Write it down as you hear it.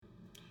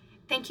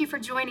Thank you for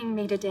joining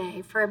me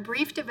today for a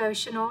brief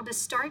devotional to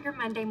start your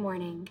Monday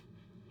morning.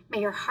 May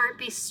your heart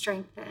be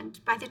strengthened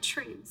by the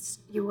truths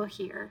you will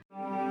hear.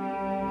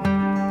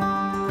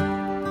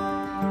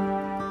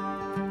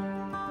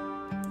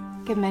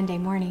 Good Monday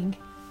morning.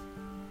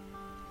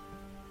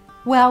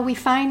 Well, we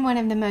find one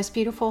of the most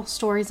beautiful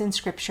stories in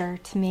Scripture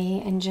to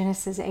me in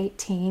Genesis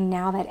 18.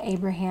 Now that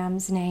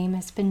Abraham's name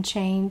has been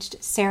changed,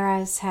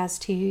 Sarah's has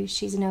too.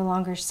 She's no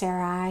longer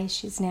Sarai,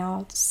 she's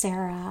now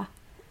Sarah,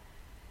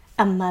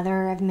 a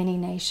mother of many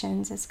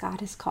nations, as God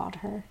has called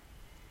her.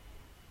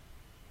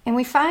 And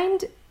we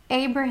find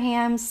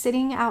Abraham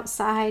sitting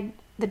outside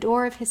the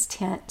door of his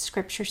tent,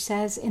 Scripture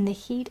says, in the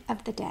heat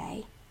of the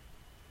day.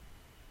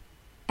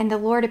 And the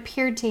Lord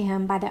appeared to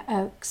him by the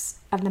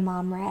oaks of the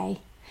Mamre.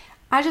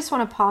 I just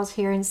want to pause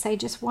here and say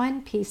just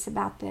one piece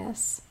about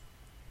this.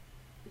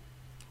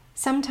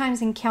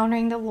 Sometimes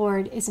encountering the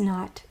Lord is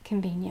not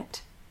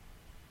convenient.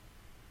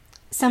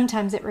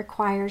 Sometimes it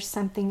requires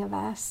something of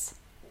us.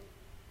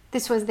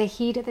 This was the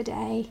heat of the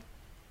day,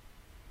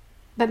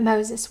 but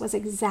Moses was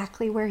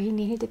exactly where he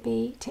needed to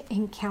be to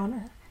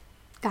encounter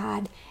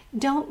God.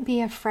 Don't be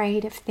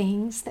afraid of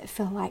things that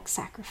feel like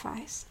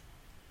sacrifice.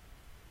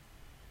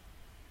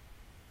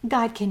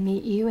 God can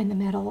meet you in the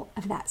middle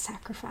of that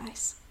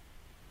sacrifice.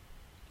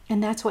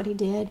 And that's what he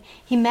did.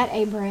 He met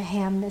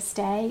Abraham this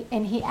day,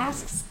 and he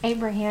asks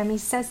Abraham, he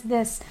says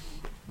this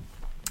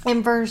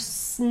in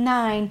verse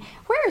 9,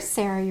 "Where is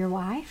Sarah, your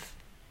wife?"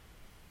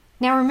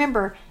 Now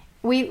remember,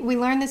 we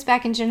learned this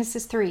back in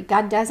Genesis 3.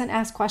 God doesn't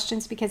ask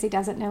questions because he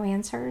doesn't know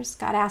answers.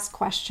 God asks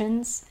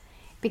questions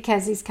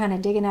because he's kind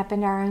of digging up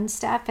into our own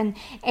stuff. And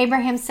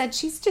Abraham said,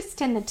 "She's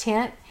just in the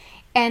tent."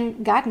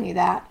 And God knew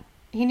that.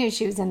 He knew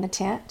she was in the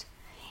tent.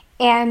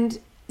 And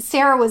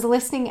Sarah was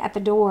listening at the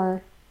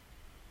door.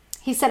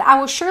 He said, "I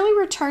will surely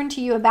return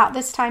to you about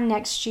this time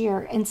next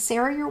year, and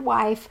Sarah, your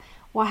wife,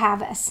 will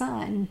have a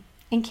son."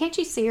 And can't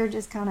you see her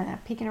just kind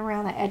of peeking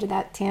around the edge of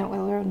that tent with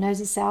her little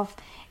nosy self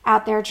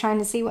out there trying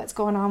to see what's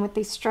going on with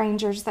these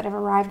strangers that have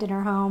arrived in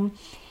her home?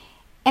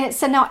 And it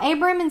said, "Now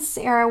Abram and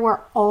Sarah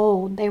were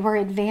old. They were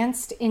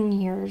advanced in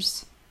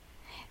years.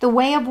 The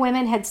way of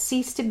women had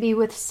ceased to be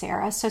with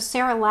Sarah. So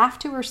Sarah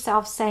laughed to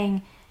herself,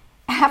 saying,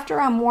 'After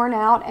I'm worn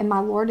out and my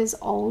Lord is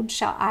old,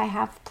 shall I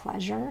have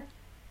pleasure?'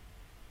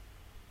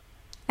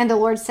 And the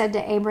Lord said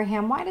to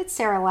Abraham, 'Why did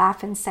Sarah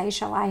laugh and say,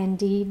 shall I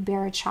indeed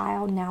bear a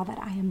child now that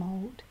I am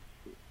old?'"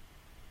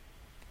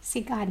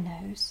 See, God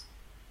knows.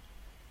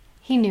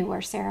 He knew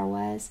where Sarah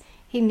was.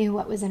 He knew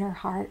what was in her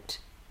heart.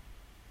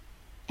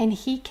 And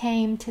he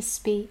came to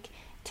speak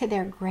to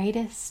their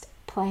greatest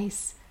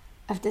place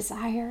of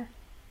desire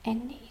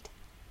and need.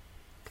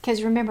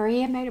 Because remember,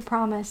 he had made a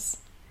promise.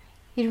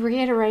 He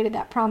reiterated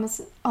that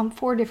promise on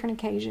 4 different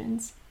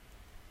occasions.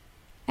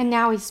 And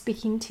now he's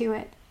speaking to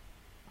it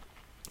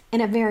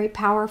in a very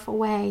powerful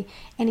way.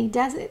 And he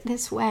does it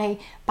this way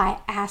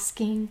by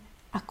asking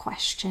a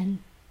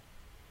question.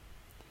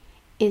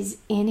 Is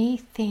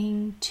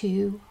anything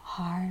too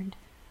hard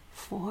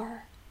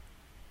for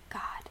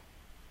God?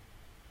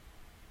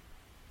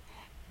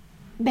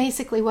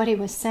 Basically what he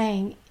was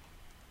saying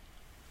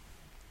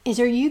is,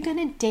 are you going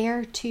to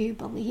dare to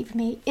believe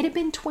me? It had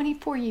been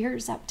 24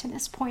 years up to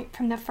this point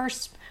from the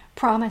first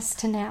promise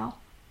to now.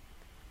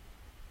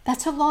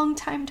 That's a long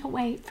time to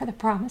wait for the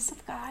promise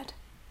of God.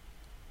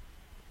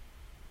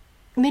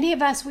 Many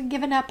of us, we've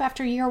given up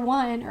after year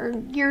 1 or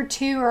year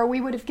 2, or we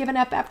would have given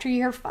up after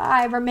year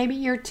 5 or maybe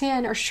year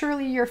 10 or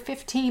surely year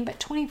 15, but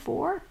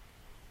 24?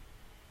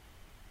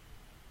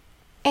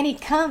 And he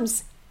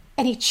comes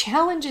and he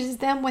challenges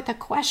them with a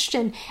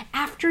question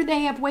after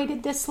they have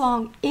waited this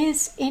long.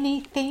 Is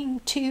anything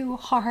too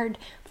hard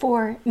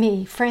for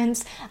me?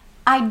 Friends,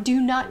 I do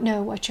not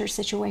know what your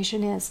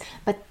situation is,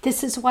 but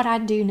this is what I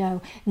do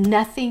know.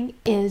 Nothing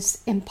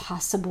is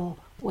impossible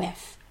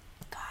with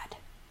God.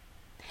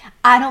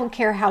 I don't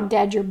care how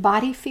dead your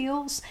body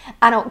feels.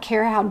 I don't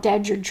care how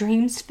dead your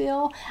dreams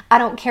feel. I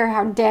don't care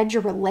how dead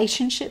your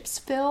relationships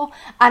feel.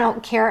 I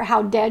don't care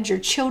how dead your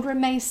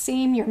children may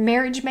seem, your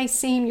marriage may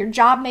seem, your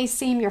job may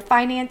seem, your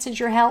finances,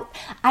 your health.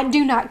 I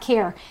do not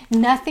care.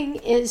 Nothing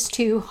is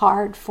too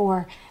hard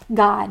for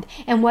God.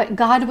 And what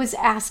God was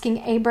asking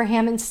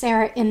Abraham and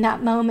Sarah in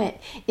that moment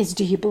is,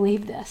 do you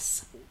believe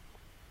this?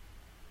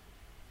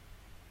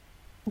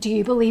 Do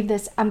you believe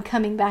this? I'm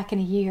coming back in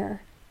a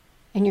year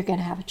and you're going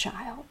to have a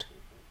child.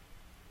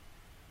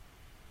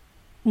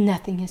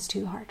 Nothing is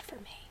too hard for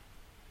me.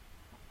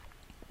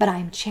 But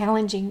I'm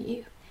challenging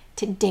you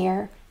to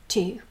dare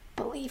to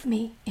believe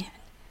me in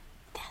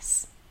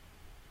this.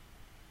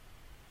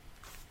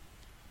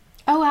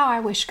 Oh, how I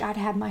wish God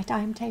had my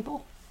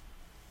timetable.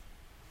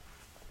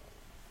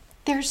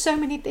 There's so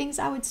many things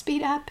I would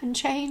speed up and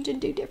change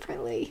and do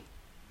differently.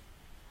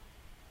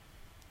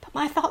 But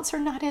my thoughts are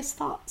not his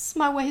thoughts.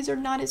 My ways are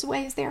not his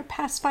ways. They are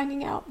past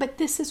finding out. But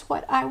this is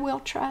what I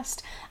will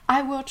trust.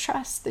 I will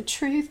trust the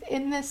truth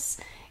in this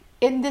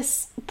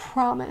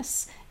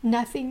promise.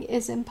 Nothing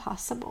is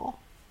impossible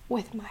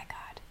with my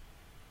God.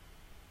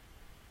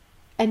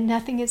 And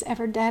nothing is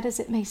ever dead as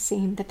it may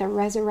seem, that the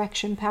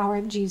resurrection power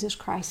of Jesus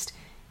Christ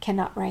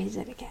cannot raise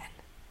it again.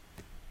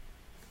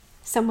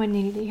 Someone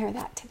needed to hear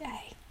that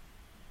today.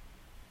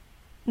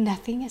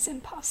 Nothing is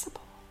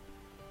impossible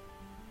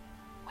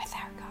with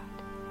our God.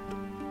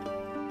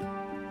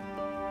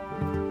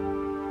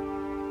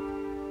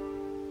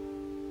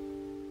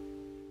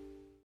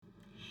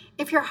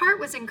 If your heart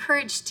was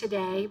encouraged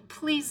today,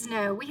 please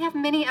know we have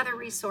many other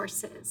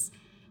resources.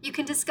 You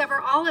can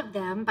discover all of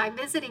them by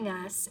visiting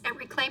us at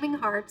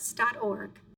reclaiminghearts.org.